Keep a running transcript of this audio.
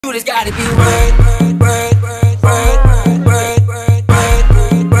Judas gotta be word.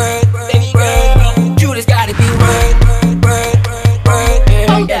 Baby girl, Judas gotta be word.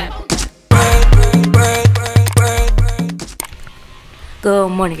 Good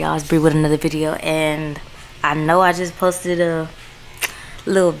morning, y'all. It's Bree with another video, and I know I just posted a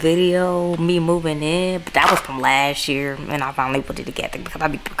little video me moving in, but that was from last year, and I finally put it together because I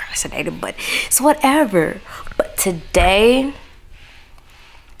be procrastinating, but it's whatever. But today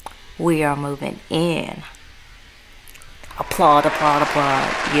we are moving in. Applaud, applaud,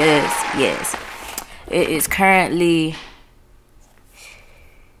 applaud. Yes, yes. It is currently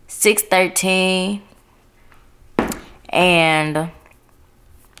 6:13, and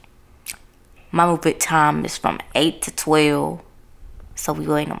my moving time is from 8 to 12. So we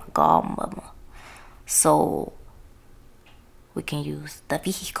waiting on my godmother, so we can use the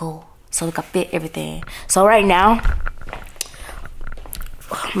vehicle so we can fit everything. So right now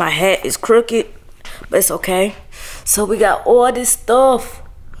my hat is crooked, but it's okay. So we got all this stuff.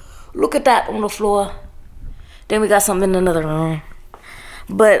 Look at that on the floor. Then we got something in another room,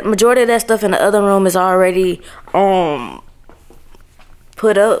 but majority of that stuff in the other room is already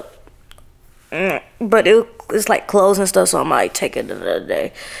put up. But it's like clothes and stuff, so I might take it another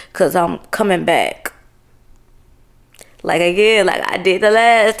day because I'm coming back like again, like I did the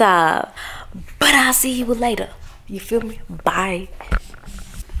last time. But I'll see you later. You feel me? Bye.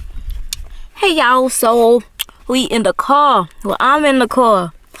 Hey y'all, so we in the car. Well, I'm in the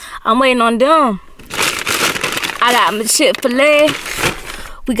car. I'm waiting on them. I got my Chick-fil-A.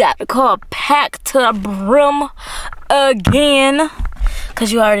 We got the car packed to the brim again,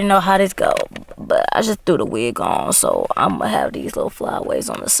 cause you already know how this go. But I just threw the wig on, so I'm gonna have these little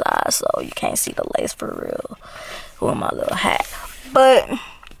flyaways on the side, so you can't see the lace for real with my little hat. But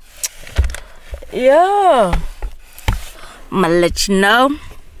yeah, I'm gonna let you know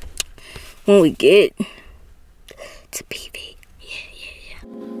when we get to PV. Yeah.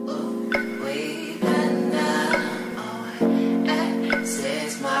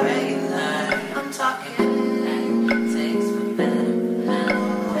 I'm talking.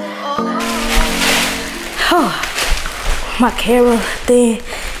 Oh, my camera thing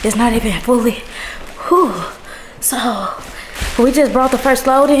is not even fully. Whew. So we just brought the first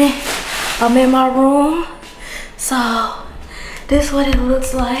load in. I'm in my room. So this is what it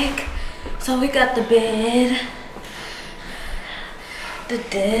looks like. So we got the bed, the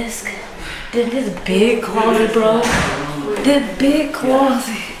desk, then this big closet, bro. This big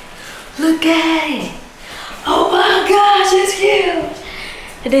closet. Look at it. Oh my gosh, it's huge.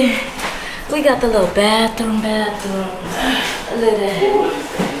 And then we got the little bathroom. Look at that.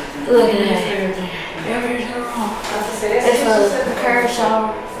 Look at that. It's a curved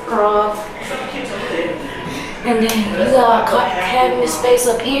shower, scrub. And then we got our cabinet space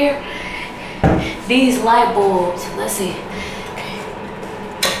up here. These light bulbs, let's see.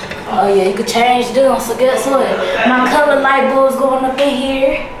 Oh yeah, you could change them. So guess what? My color light bulbs going up in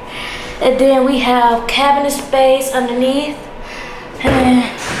here. And then we have cabinet space underneath. And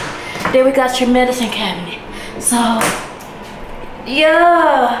then we got your medicine cabinet. So,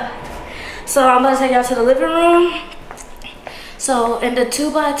 yeah. So I'm gonna take y'all to the living room. So in the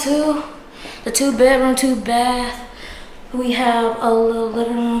 2x2, the 2-bedroom, 2-bath, we have a little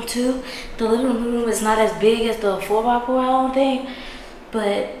living room too. The living room is not as big as the 4x4, I don't think,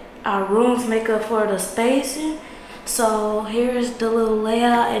 but our rooms make up for the spacing. So here's the little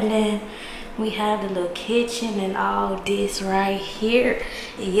layout, and then we have the little kitchen and all this right here.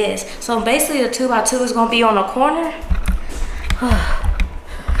 Yes, so basically the 2x2 is gonna be on the corner.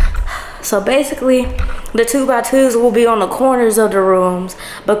 So basically the 2x2s will be on the corners of the rooms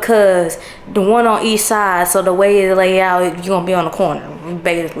because the one on each side, so the way it lay out, you're gonna be on the corner,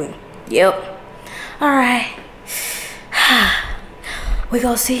 basically. Yep. All right. We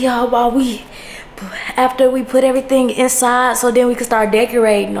gonna see y'all after we put everything inside, so then we can start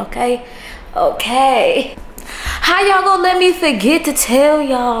decorating, okay? Okay. How y'all gonna let me forget to tell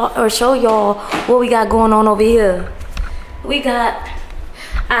y'all or show y'all what we got going on over here? We got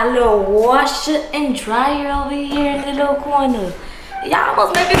our little washer and dryer over here in the little corner. Y'all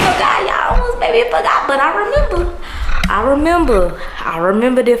almost made me forgot. But I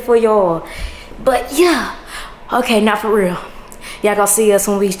remembered it for y'all. But yeah, okay, now for real. Y'all gonna see us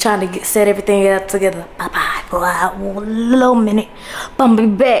when we trying to set everything up together. Bye for a little minute. But I'll be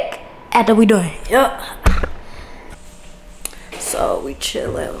back after we done. Yup. So we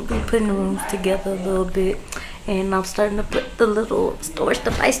chillin', we putting the rooms together a little bit, and I'm starting to put the little storage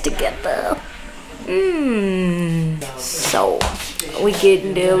device together. So we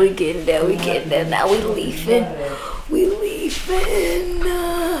getting there. Now we leaving.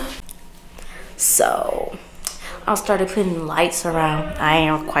 So I started putting lights around. I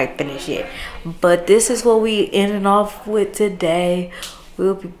ain't quite finished yet, but this is what we ended off with today.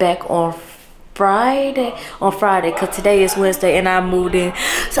 We'll be back on Friday, because today is Wednesday and I moved in.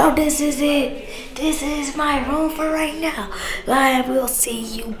 So this is it. This is my room for right now. I will see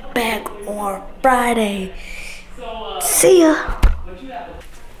you back on Friday. See ya.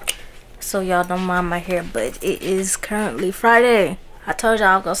 So y'all don't mind my hair, but it is currently Friday. I told y'all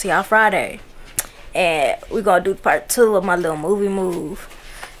I was gonna see y'all Friday. And we're gonna do part 2 of my little movie move.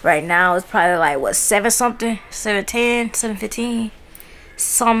 Right now it's probably like what, 7 something, 7:10, 7:15,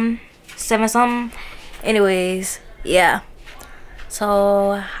 some 7 something. Anyways, yeah.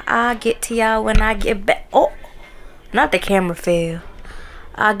 So I'll get to y'all when I get back. Oh, not the camera fell.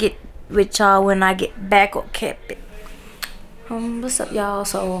 I'll get with y'all when I get back. Okay. What's up, y'all?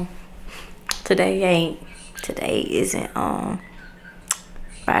 So today isn't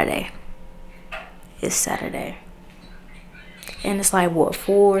Friday. It's Saturday. And it's like what,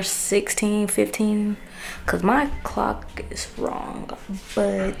 4:16, 15? Cause my clock is wrong.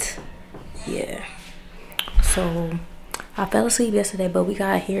 But yeah. So I fell asleep yesterday, but we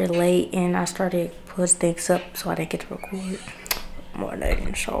got here late and I started putting things up, so I didn't get to record more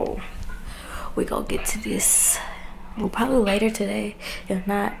later. So we gonna get to this probably later today. If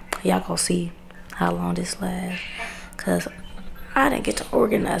not, y'all gonna see how long this lasts, cause I didn't get to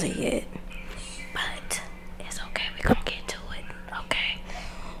organize it yet. But it's okay, we gonna get to it. Okay,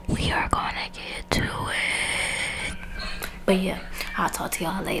 we are gonna get to it. But yeah, I'll talk to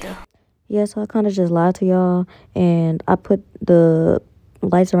y'all later. Yeah, so I kind of just lied to y'all, and I put the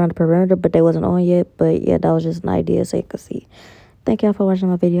lights around the perimeter, but they wasn't on yet. But yeah, that was just an idea so you could see. Thank y'all for watching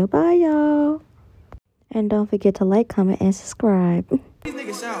my video. Bye, y'all. And don't forget to like, comment, and subscribe. These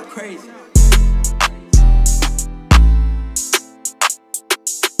niggas sound crazy.